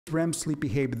REM sleep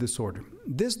behavior disorder.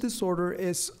 This disorder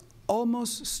is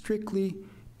almost strictly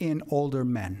in older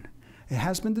men. It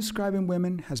has been described in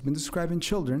women, has been described in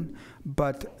children,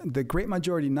 but the great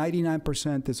majority,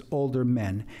 99%, is older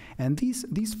men. And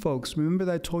these folks, remember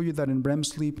that I told you that in REM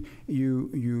sleep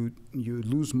you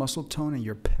lose muscle tone and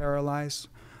you're paralyzed,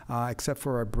 except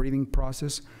for our breathing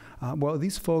process. Well,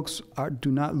 these folks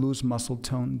do not lose muscle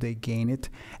tone, they gain it,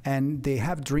 and they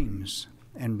have dreams.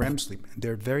 And REM sleep,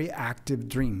 they're very active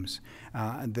dreams.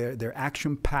 They're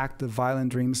action-packed, violent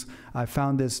dreams. I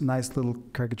found this nice little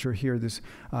caricature here, this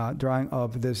drawing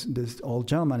of this old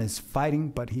gentleman is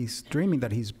fighting, but he's dreaming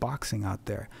that he's boxing out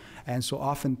there. And so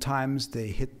oftentimes they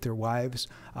hit their wives.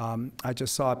 I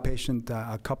just saw a patient,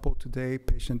 a couple today,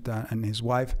 patient and his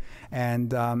wife,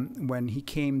 and when he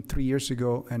came 3 years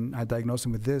ago and I diagnosed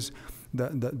him with this,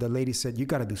 the lady said, "You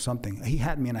got to do something." He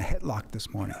had me in a headlock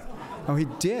this morning. Oh, he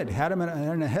did, had him in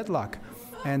a headlock.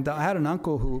 And I had an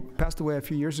uncle who passed away a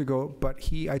few years ago, but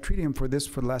I treated him for this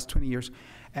for the last 20 years.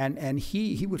 And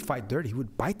he would fight dirty. He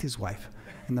would bite his wife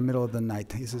in the middle of the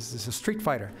night. He's a street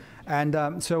fighter. And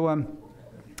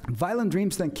violent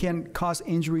dreams then can cause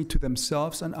injury to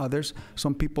themselves and others.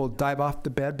 Some people dive off the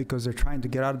bed because they're trying to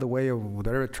get out of the way of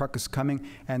whatever truck is coming,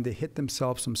 and they hit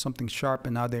themselves from something sharp,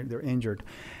 and now they're injured.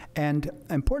 And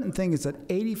important thing is that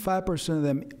 85% of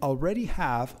them already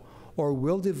have or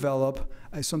will develop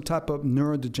some type of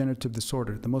neurodegenerative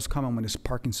disorder. The most common one is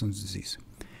Parkinson's disease.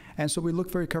 And so we look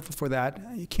very careful for that.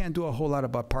 You can't do a whole lot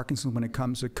about Parkinson's when it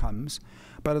comes,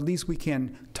 but at least we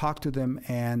can talk to them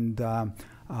and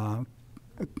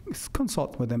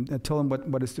consult with them and tell them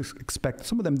what is to expect.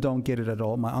 Some of them don't get it at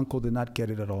all. My uncle did not get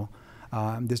it at all.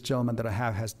 This gentleman that I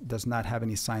have does not have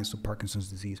any signs of Parkinson's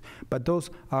disease. But those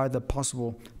are the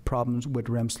possible problems with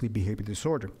REM sleep behavior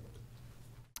disorder.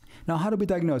 Now, how do we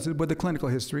diagnose it? With the clinical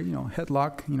history,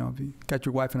 headlock, if you got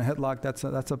your wife in a headlock, that's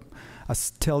a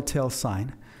telltale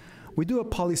sign. We do a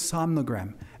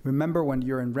polysomnogram. Remember, when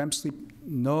you're in REM sleep,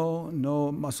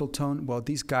 no muscle tone, well,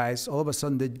 these guys, all of a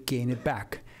sudden, they gain it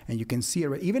back. And you can see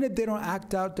it, even if they don't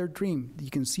act out their dream,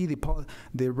 you can see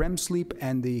the REM sleep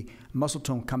and the muscle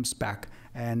tone comes back.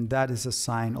 And that is a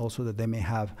sign also that they may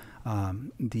have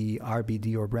the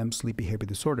RBD or REM sleep behavior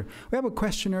disorder. We have a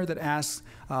questionnaire that asks,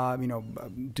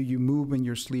 do you move in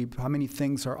your sleep? How many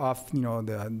things are off,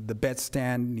 the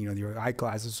bedstand, your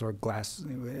eyeglasses or glass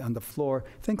on the floor,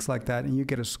 things like that, and you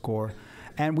get a score.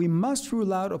 And we must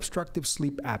rule out obstructive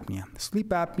sleep apnea. Sleep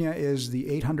apnea is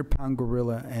the 800-pound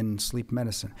gorilla in sleep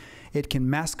medicine. It can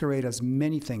masquerade as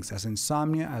many things, as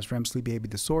insomnia, as REM sleep behavior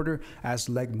disorder, as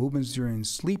leg movements during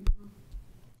sleep.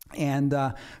 And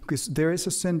because there is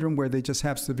a syndrome where they just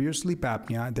have severe sleep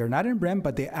apnea. They're not in REM,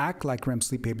 but they act like REM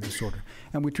sleep behavior disorder.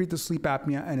 And we treat the sleep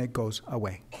apnea, and it goes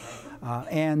away.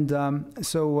 And they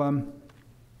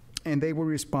will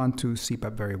respond to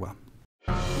CPAP very well.